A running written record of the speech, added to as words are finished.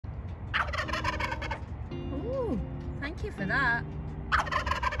Thank you for that.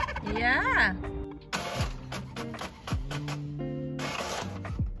 Yeah.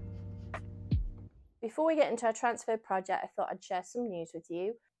 Before we get into our transfer project, I thought I'd share some news with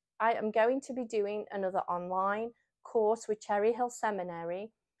you. I am going to be doing another online course with Cherry Hill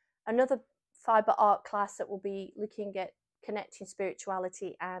Seminary, another fibre art class that will be looking at connecting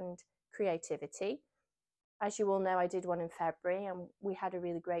spirituality and creativity. As you all know, I did one in February and we had a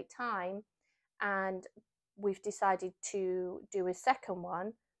really great time, and we've decided to do a second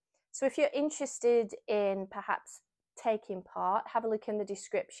one. So if you're interested in perhaps taking part, have a look in the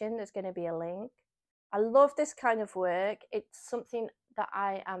description. There's going to be a link. I love this kind of work. It's something that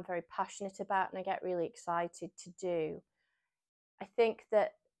I am very passionate about and I get really excited to do. I think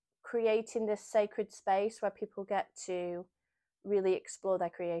that creating this sacred space where people get to really explore their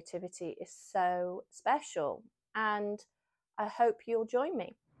creativity is so special, and I hope you'll join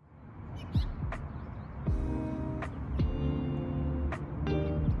me.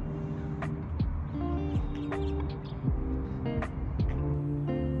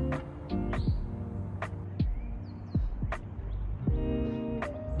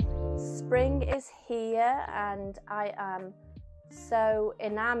 Spring is here and I am so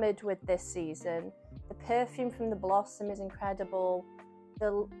enamored with this season. The perfume from the blossom is incredible.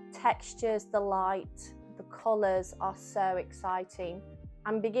 The textures, the light, the colours are so exciting.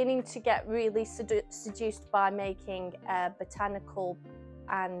 I'm beginning to get really seduced by making botanical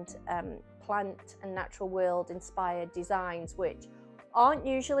and plant and natural world inspired designs, which aren't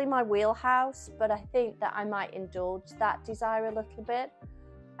usually my wheelhouse, but I think that I might indulge that desire a little bit.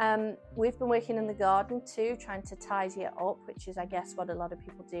 We've been working in the garden too, trying to tidy it up, which is, I guess, what a lot of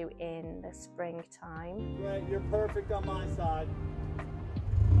people do in the springtime. Great, you're perfect on my side.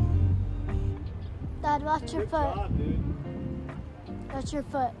 Dad, watch your Good foot. job, dude. Watch your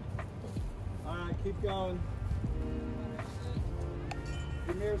foot. All right, keep going.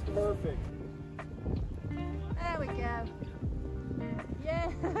 Your mirror's perfect. There we go.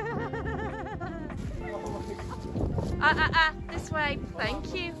 Yeah. This way.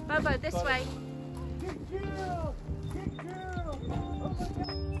 Thank you. Bobo, this way. Good girl! Good girl! Oh my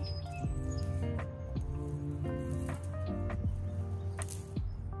God!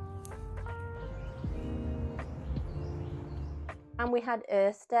 And we had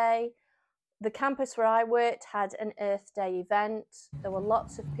Earth Day. The campus where I worked had an Earth Day event. There were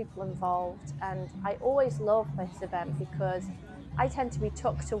lots of people involved, and I always love this event because I tend to be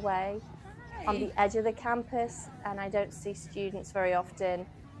tucked away on the edge of the campus and I don't see students very often,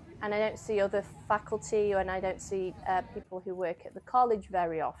 and I don't see other faculty, and I don't see people who work at the college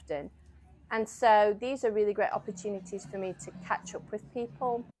very often. And so these are really great opportunities for me to catch up with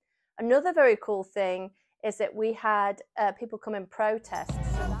people. Another very cool thing is that we had people come and protest.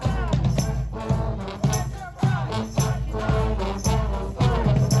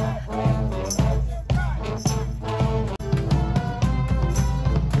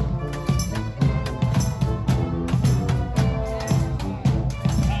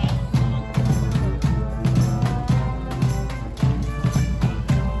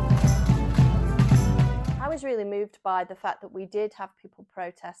 I was really moved by the fact that we did have people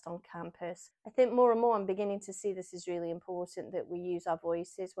protest on campus. I think more and more I'm beginning to see this is really important, that we use our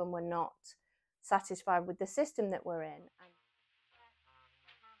voices when we're not satisfied with the system that we're in.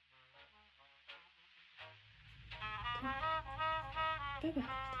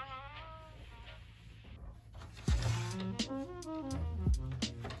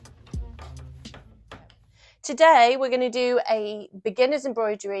 Today we're going to do a beginner's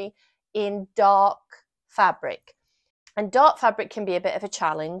embroidery in dark fabric, and dark fabric can be a bit of a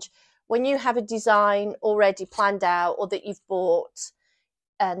challenge when you have a design already planned out or that you've bought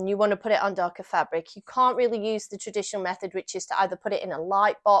and you want to put it on darker fabric. You can't really use the traditional method, which is to either put it in a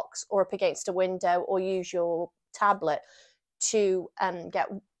light box or up against a window, or use your tablet to get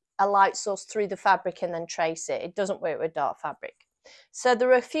a light source through the fabric and then trace it. It doesn't work with dark fabric. So there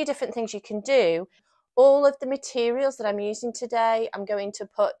are a few different things you can do. All of the materials that I'm using today, I'm going to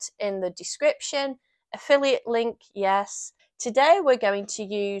put in the description. Affiliate link, yes. Today we're going to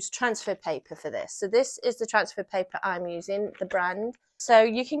use transfer paper for this. So this is the transfer paper I'm using, the brand. So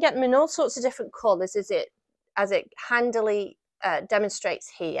you can get them in all sorts of different colours as it handily demonstrates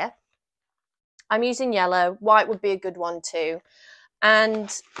here. I'm using yellow, white would be a good one too.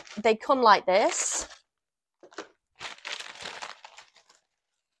 And they come like this.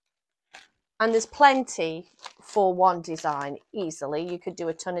 And there's plenty for one design easily. You could do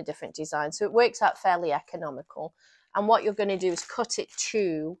a ton of different designs. So it works out fairly economical. And what you're going to do is cut it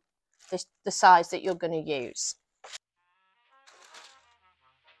to the size that you're going to use.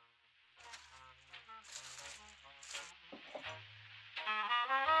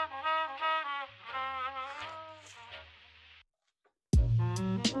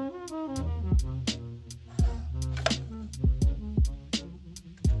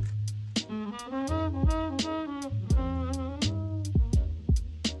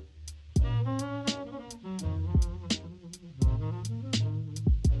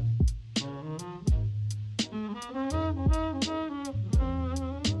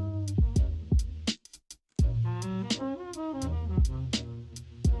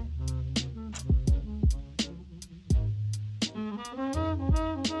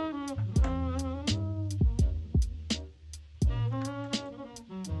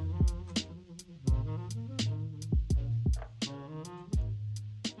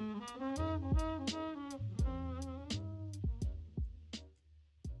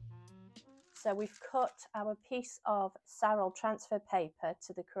 So we've cut our piece of Sarol transfer paper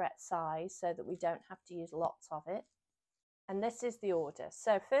to the correct size so that we don't have to use lots of it. And this is the order.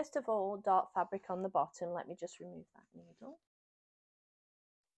 So first of all, dark fabric on the bottom. Let me just remove that needle.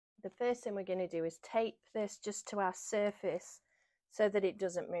 The first thing we're going to do is tape this just to our surface so that it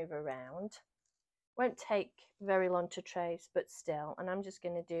doesn't move around. Won't take very long to trace, but still. And I'm just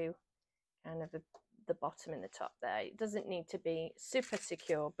going to do kind of the bottom and the top there. It doesn't need to be super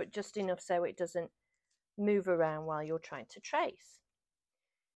secure, but just enough so it doesn't move around while you're trying to trace.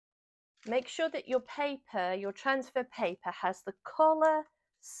 Make sure that your paper, your transfer paper, has the collar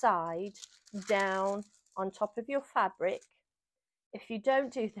side down on top of your fabric. If you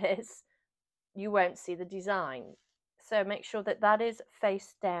don't do this, you won't see the design. So make sure that that is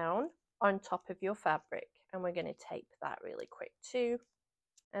face down on top of your fabric. And we're going to tape that really quick too.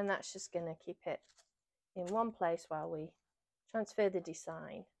 And that's just going to keep it in one place while we transfer the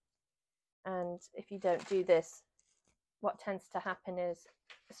design. And if you don't do this, what tends to happen is,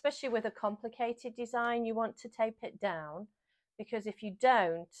 especially with a complicated design, you want to tape it down, because if you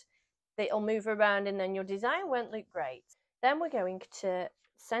don't, it'll move around and then your design won't look great. Then we're going to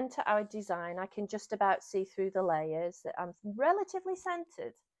center our design. I can just about see through the layers that I'm relatively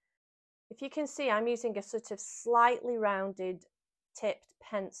centered. If you can see, I'm using a sort of slightly rounded tipped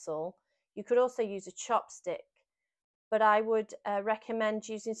pencil. You could also use a chopstick, but I would recommend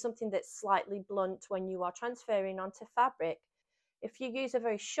using something that's slightly blunt when you are transferring onto fabric. If you use a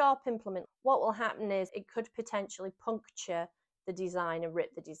very sharp implement, what will happen is it could potentially puncture the design and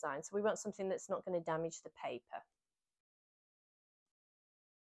rip the design. So we want something that's not going to damage the paper.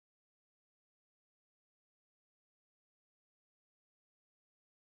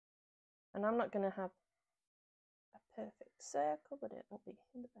 And I'm not going to have a perfect circle, but it will be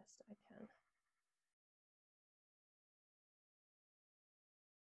the best I can.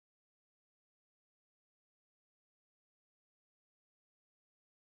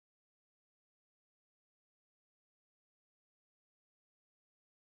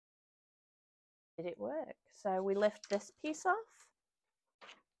 Did it work? So we lift this piece off,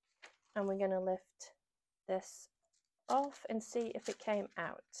 and we're going to lift this off and see if it came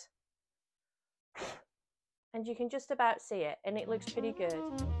out. And you can just about see it, and it looks pretty good.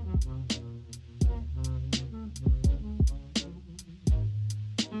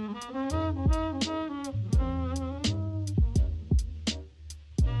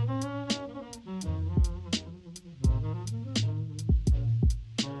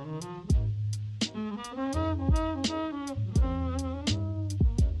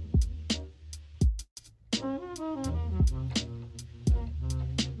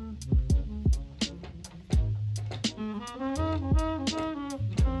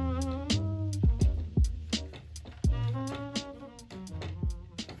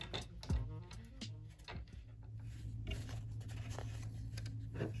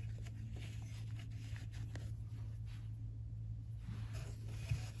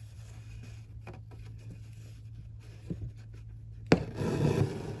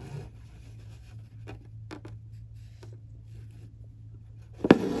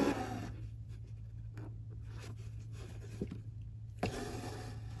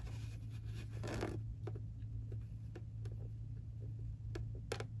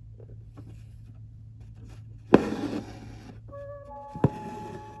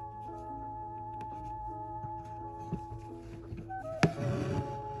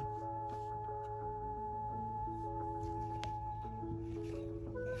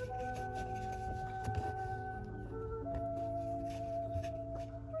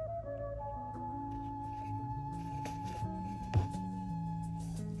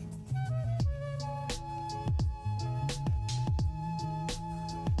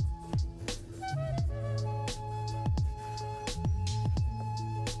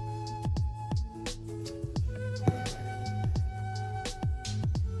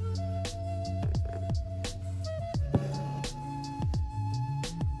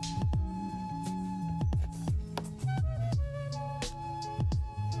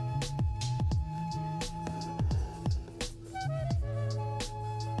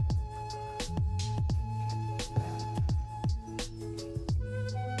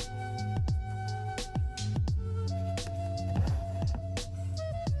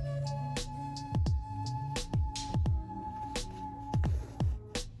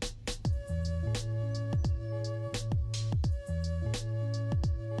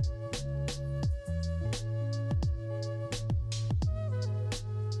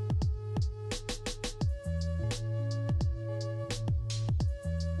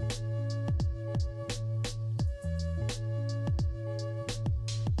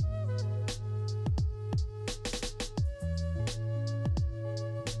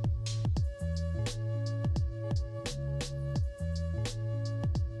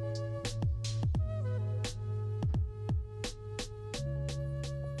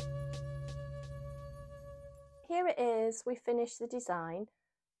 here it is, we finished the design,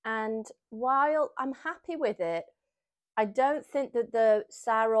 and while I'm happy with it, I don't think that the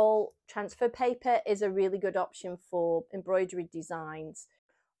Sarol transfer paper is a really good option for embroidery designs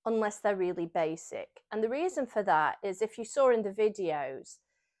unless they're really basic. And the reason for that is, if you saw in the videos,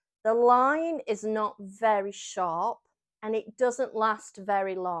 the line is not very sharp and it doesn't last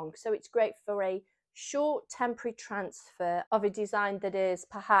very long. So it's great for a short temporary transfer of a design that is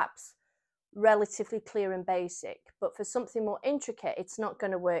perhaps relatively clear and basic, but for something more intricate, it's not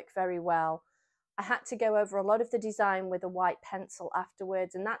going to work very well. I had to go over a lot of the design with a white pencil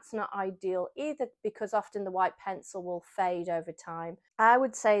afterwards, and that's not ideal either, because often the white pencil will fade over time. I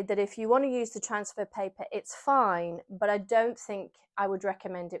would say that if you want to use the transfer paper, it's fine, but I don't think I would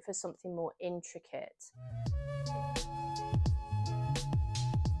recommend it for something more intricate.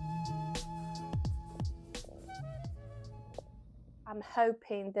 I'm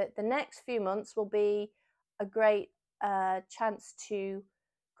hoping that the next few months will be a great chance to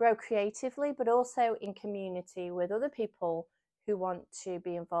grow creatively, but also in community with other people who want to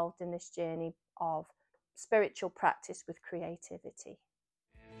be involved in this journey of spiritual practice with creativity.